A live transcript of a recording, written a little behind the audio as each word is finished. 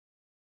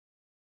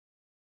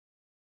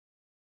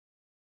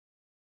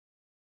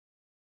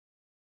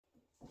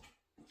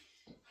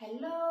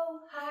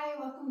Hello, hi,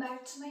 welcome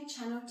back to my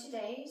channel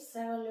today,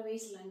 Sarah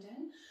Louise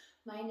London.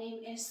 My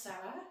name is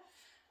Sarah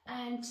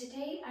and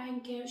today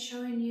I'm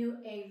showing you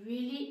a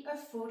really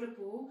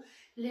affordable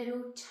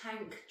little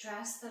tank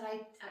dress that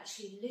I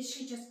actually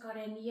literally just got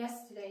in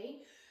yesterday.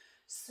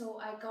 So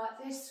I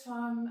got this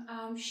from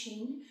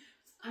Shein,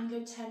 under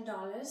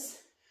 $10,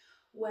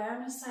 wear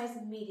on a size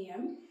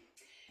medium,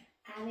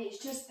 and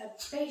it's just a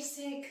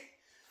basic,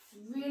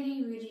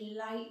 really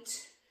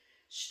light,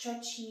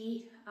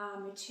 stretchy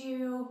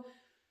material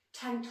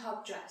tank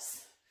top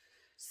dress.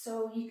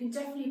 So you can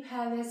definitely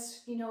pair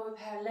this, with a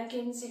pair of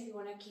leggings if you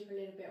want to keep a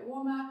little bit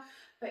warmer,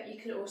 but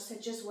you could also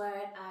just wear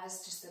it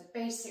as just a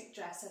basic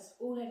dress. That's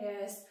all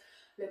it is.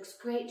 Looks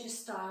great to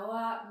style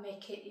up,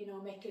 make it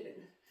look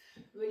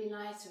really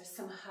nice with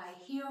some high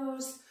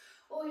heels,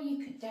 or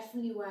you could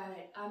definitely wear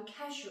it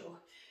casual.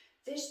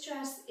 This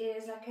dress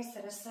is, like I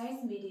said, a size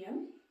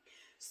medium.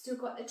 Still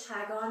got the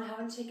tag on,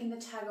 haven't taken the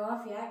tag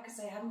off yet because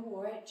I haven't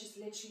wore it, just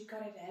literally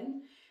got it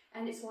in.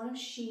 And it's one of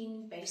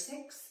Shein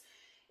basics.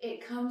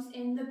 It comes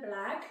in the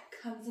black,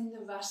 comes in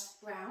the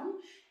rust brown,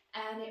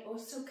 and it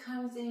also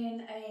comes in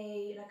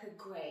like a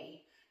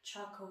grey,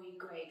 charcoaly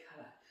grey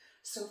colour.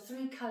 So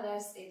 3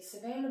 colours it's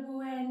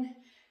available in,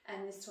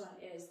 and this one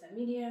is the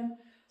medium.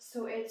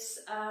 So it's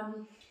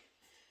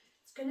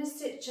gonna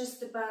sit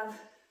just above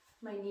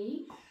my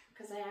knee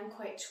because I am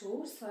quite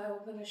tall, so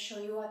I'm gonna show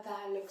you what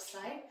that looks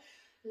like.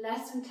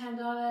 Less than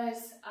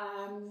 $10,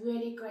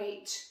 really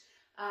great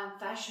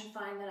fashion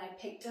find that I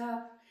picked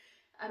up.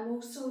 I'm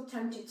also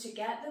tempted to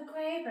get the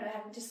grey, but I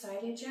haven't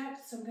decided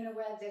yet, so I'm going to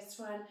wear this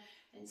one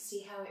and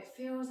see how it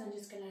feels. I'm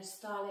just going to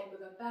style it with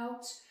a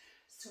belt,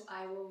 so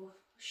I will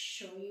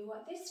show you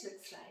what this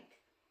looks like.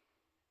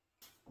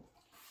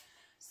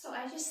 So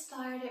I just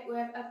styled it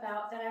with a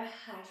belt that I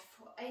had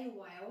for a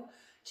while,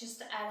 just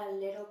to add a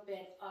little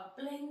bit of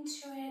bling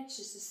to it,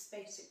 just this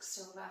basic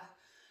silver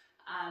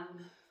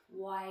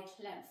wide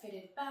length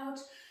fitted belt.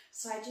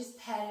 So I just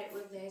paired it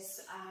with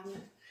this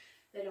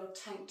little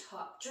tank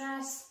top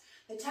dress.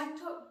 The tank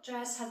top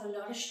dress has a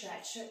lot of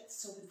stretch,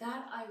 so with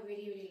that I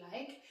really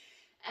like.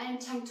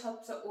 And tank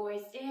tops are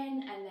always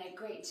in and they're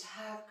great to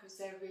have because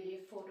they're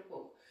really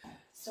affordable.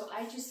 So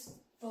I just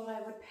thought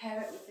I would pair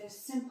it with this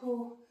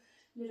simple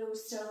little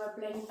silver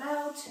bling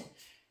belt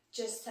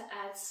just to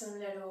add some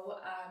little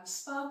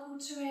sparkle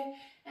to it.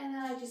 And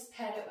then I just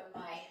paired it with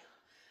my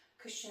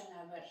cushion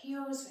red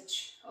heels,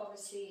 which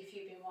obviously if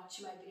you've been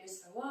watching my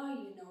videos for a while,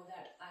 you know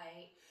that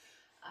I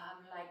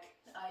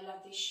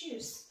love these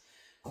shoes.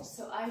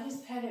 So I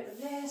just paired it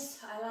with this.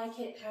 I like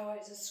it how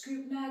it's a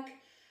scoop neck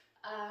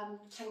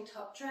tank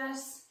top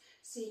dress,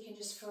 so you can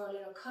just throw a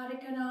little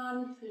cardigan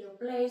on, a little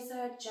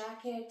blazer,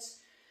 jacket,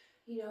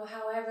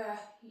 however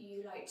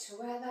you like to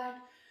wear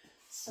that.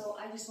 So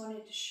I just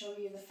wanted to show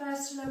you the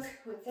first look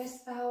with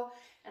this belt,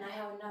 and I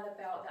have another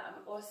belt that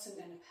I'm also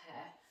going to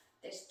pair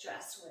this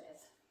dress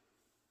with.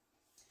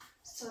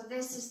 So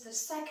this is the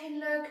second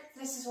look.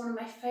 This is one of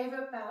my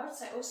favorite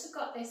belts. I also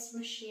got this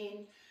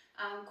machine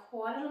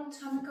quite a long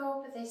time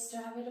ago, but they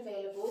still have it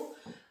available.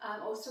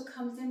 Also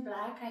comes in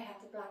black. I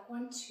have the black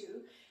one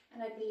too,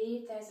 and I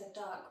believe there's a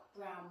dark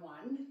brown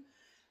one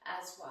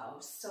as well.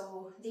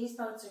 So these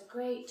belts are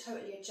great,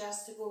 totally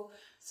adjustable.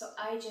 So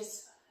I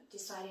just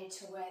decided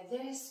to wear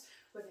this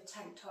with a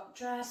tank top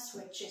dress,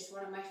 which is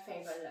one of my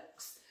favorite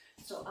looks.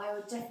 So I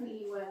would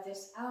definitely wear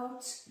this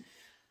out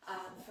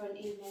for an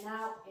evening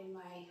out in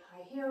my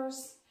high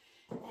heels,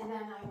 and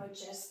then I would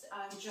just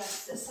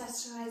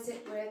accessorize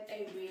it with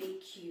a really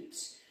cute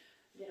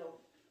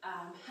little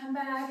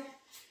handbag,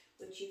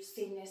 which you've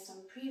seen this on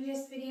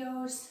previous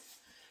videos.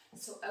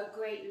 So a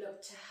great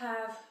look to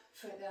have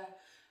for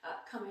the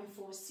upcoming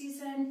fall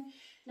season.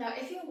 Now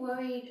if you're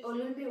worried or a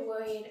little bit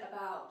worried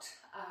about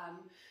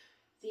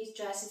these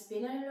dresses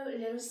being a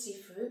little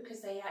see-through,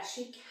 because they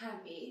actually can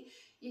be,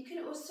 you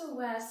can also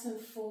wear some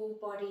full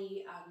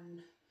body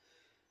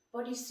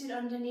bodysuit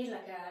underneath,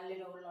 like a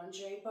little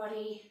lingerie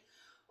body,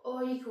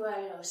 or you can wear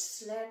a little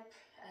slip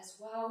as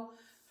well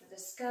for the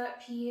skirt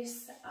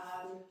piece.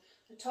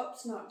 The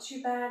top's not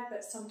too bad,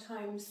 but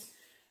sometimes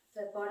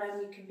the bottom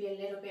you can be a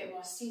little bit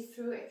more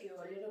see-through. If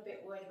you're a little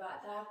bit worried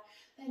about that,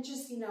 then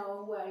just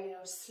wear a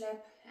little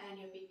slip and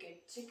you'll be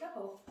good to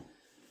go.